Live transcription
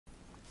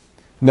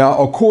Now,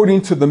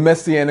 according to the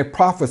messianic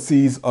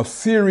prophecies, a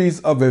series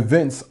of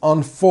events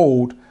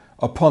unfold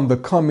upon the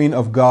coming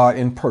of God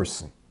in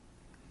person.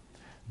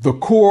 The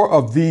core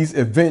of these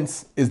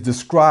events is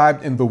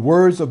described in the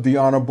words of the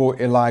Honorable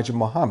Elijah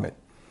Muhammad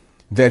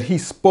that he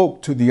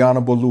spoke to the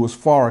Honorable Louis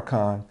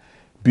Farrakhan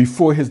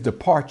before his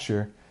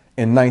departure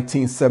in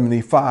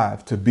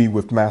 1975 to be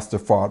with Master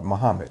Fard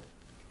Muhammad.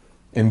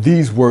 And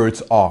these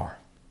words are,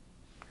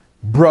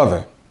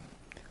 "Brother,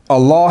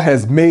 Allah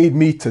has made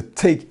me to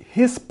take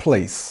his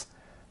place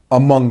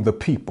among the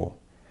people,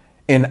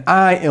 and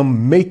I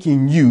am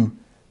making you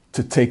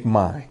to take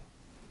mine."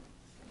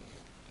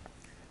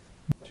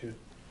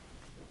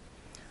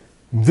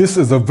 This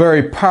is a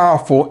very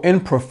powerful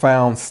and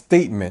profound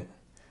statement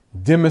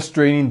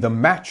demonstrating the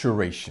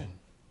maturation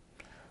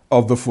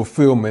of the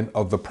fulfillment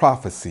of the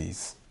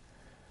prophecies.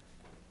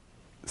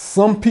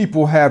 Some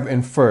people have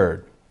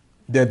inferred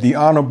that the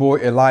Honorable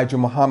Elijah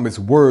Muhammad's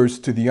words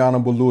to the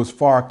Honorable Louis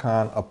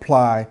Farrakhan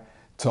apply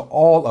to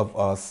all of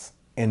us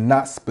and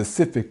not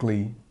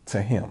specifically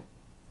to him.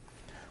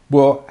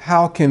 Well,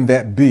 how can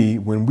that be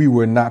when we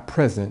were not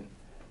present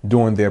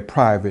during their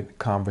private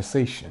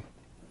conversation?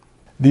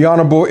 The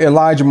Honorable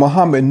Elijah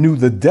Muhammad knew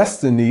the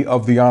destiny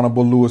of the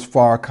Honorable Louis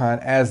Farrakhan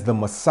as the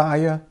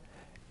Messiah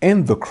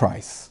and the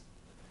Christ.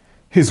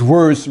 His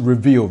words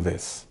reveal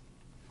this.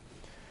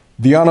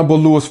 The Honorable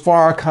Louis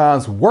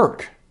Farrakhan's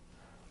work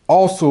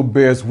also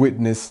bears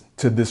witness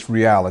to this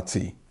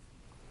reality.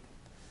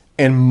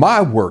 And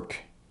my work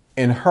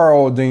in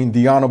heralding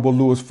the Honorable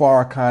Louis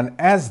Farrakhan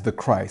as the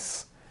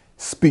Christ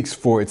speaks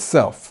for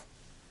itself.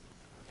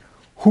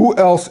 Who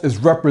else is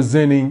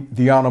representing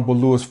the Honorable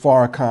Louis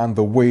Farrakhan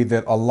the way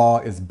that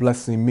Allah is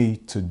blessing me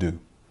to do?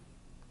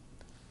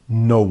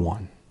 No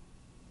one.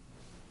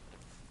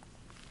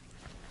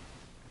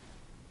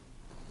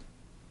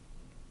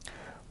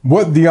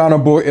 What the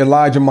Honorable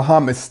Elijah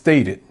Muhammad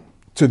stated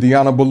to the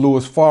Honorable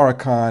Louis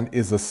Farrakhan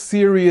is a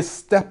serious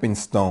stepping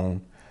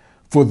stone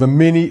for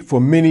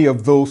many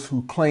of those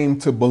who claim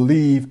to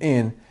believe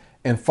in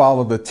and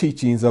follow the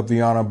teachings of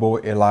the Honorable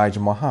Elijah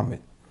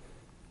Muhammad.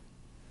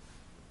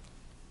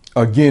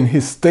 Again,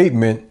 his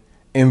statement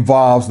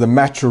involves the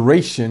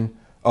maturation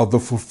of the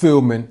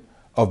fulfillment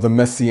of the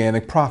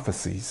messianic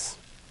prophecies.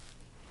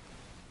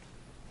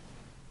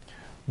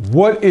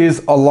 What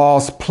is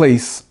Allah's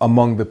place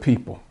among the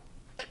people?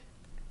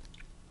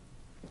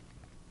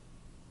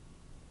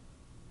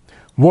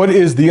 What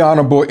is the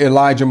Honorable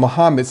Elijah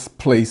Muhammad's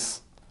place,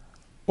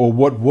 or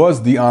what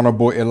was the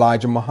Honorable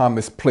Elijah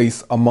Muhammad's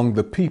place among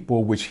the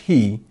people which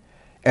he,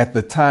 at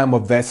the time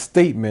of that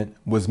statement,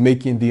 was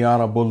making the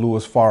Honorable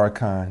Louis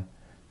Farrakhan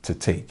to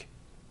take?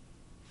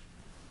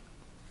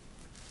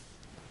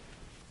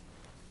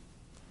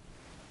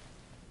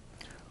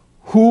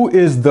 Who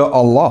is the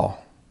Allah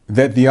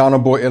that the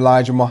Honorable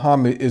Elijah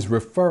Muhammad is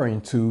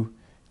referring to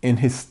in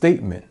his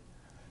statement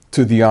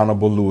to the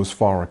Honorable Louis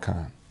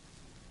Farrakhan?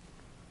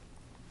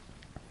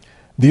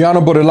 The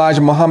Honorable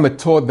Elijah Muhammad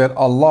taught that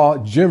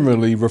Allah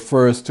generally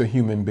refers to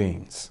human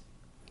beings.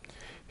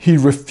 He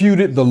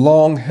refuted the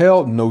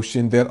long-held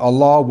notion that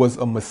Allah was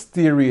a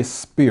mysterious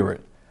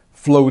spirit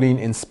floating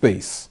in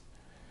space,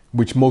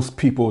 which most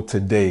people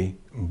today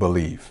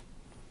believe.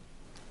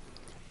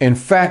 In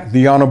fact,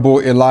 the Honorable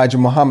Elijah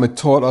Muhammad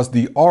taught us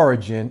the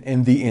origin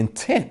and the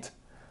intent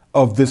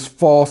of this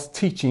false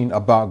teaching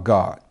about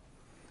God.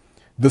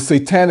 The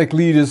satanic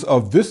leaders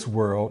of this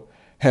world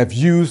have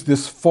used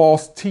this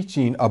false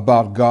teaching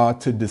about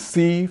God to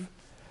deceive,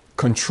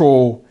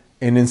 control,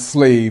 and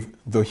enslave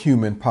the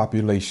human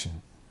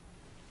population.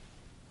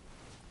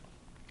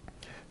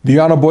 The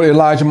Honorable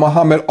Elijah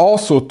Muhammad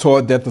also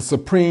taught that the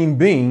supreme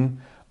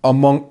being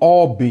among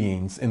all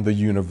beings in the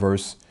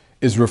universe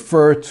is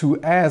referred to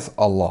as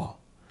Allah,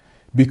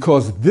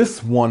 because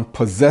this one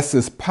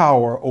possesses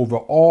power over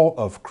all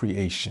of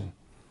creation.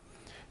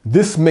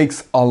 This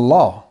makes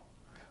Allah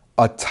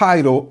a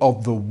title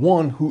of the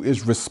one who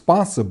is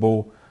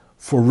responsible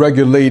for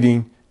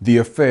regulating the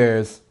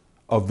affairs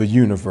of the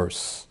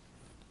universe,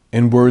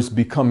 in words,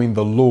 becoming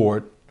the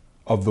Lord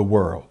of the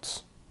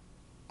worlds.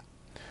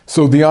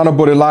 So the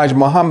Honorable Elijah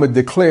Muhammad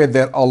declared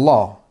that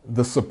Allah,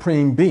 the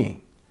supreme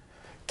being,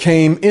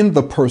 came in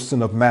the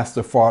person of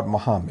Master Fard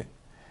Muhammad.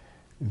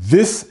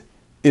 This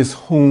is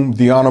whom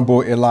the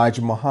Honorable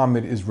Elijah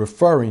Muhammad is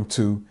referring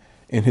to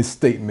in his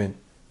statement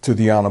to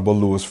the Honorable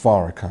Louis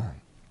Farrakhan.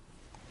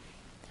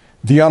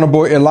 The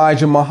Honorable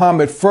Elijah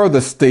Muhammad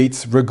further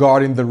states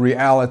regarding the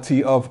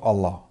reality of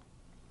Allah.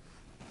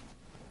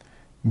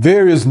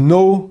 There is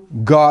no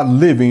God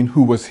living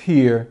who was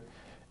here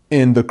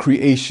in the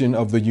creation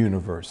of the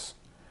universe,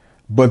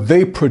 but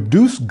they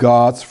produce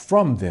gods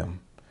from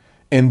them,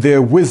 and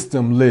their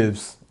wisdom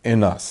lives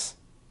in us.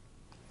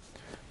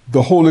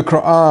 The Holy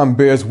Quran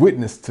bears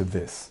witness to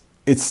this.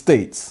 It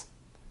states,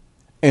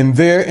 "And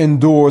there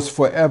endures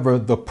forever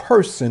the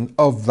person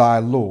of thy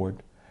Lord,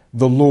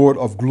 the Lord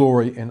of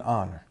glory and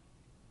honor."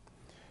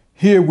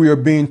 Here we are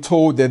being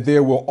told that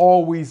there will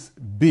always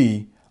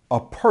be a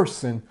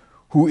person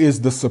who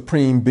is the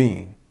supreme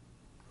being.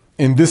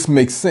 And this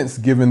makes sense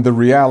given the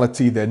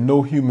reality that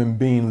no human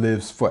being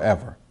lives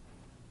forever.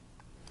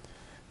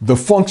 The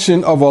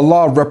function of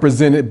Allah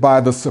represented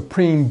by the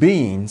supreme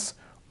beings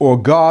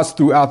or gods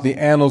throughout the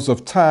annals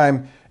of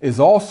time is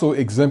also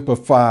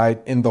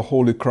exemplified in the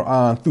Holy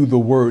Quran through the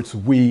words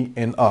we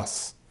and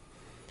us.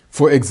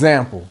 For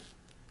example,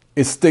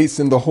 it states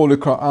in the Holy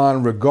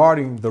Quran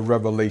regarding the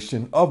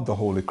revelation of the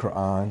Holy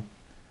Quran,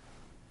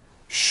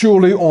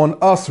 surely on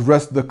us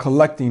rests the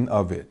collecting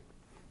of it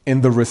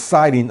and the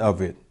reciting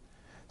of it.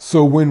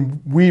 So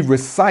when we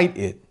recite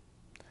it,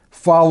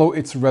 follow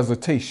its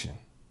recitation.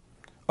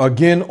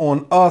 Again,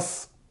 on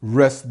us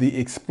rests the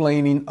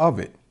explaining of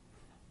it.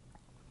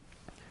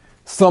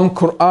 Some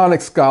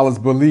Quranic scholars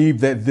believe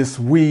that this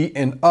we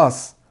and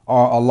us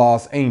are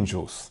Allah's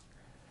angels.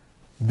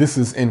 This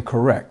is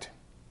incorrect.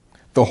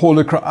 The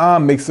Holy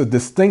Quran makes a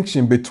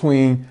distinction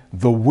between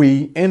the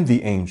we and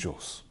the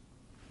angels.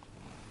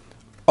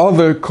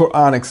 Other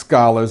Quranic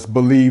scholars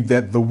believe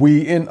that the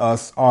we in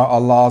us are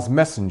Allah's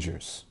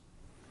messengers.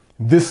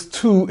 This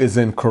too is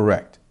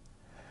incorrect.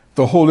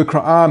 The Holy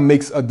Quran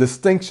makes a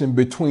distinction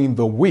between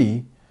the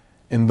we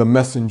and the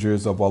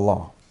messengers of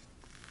Allah.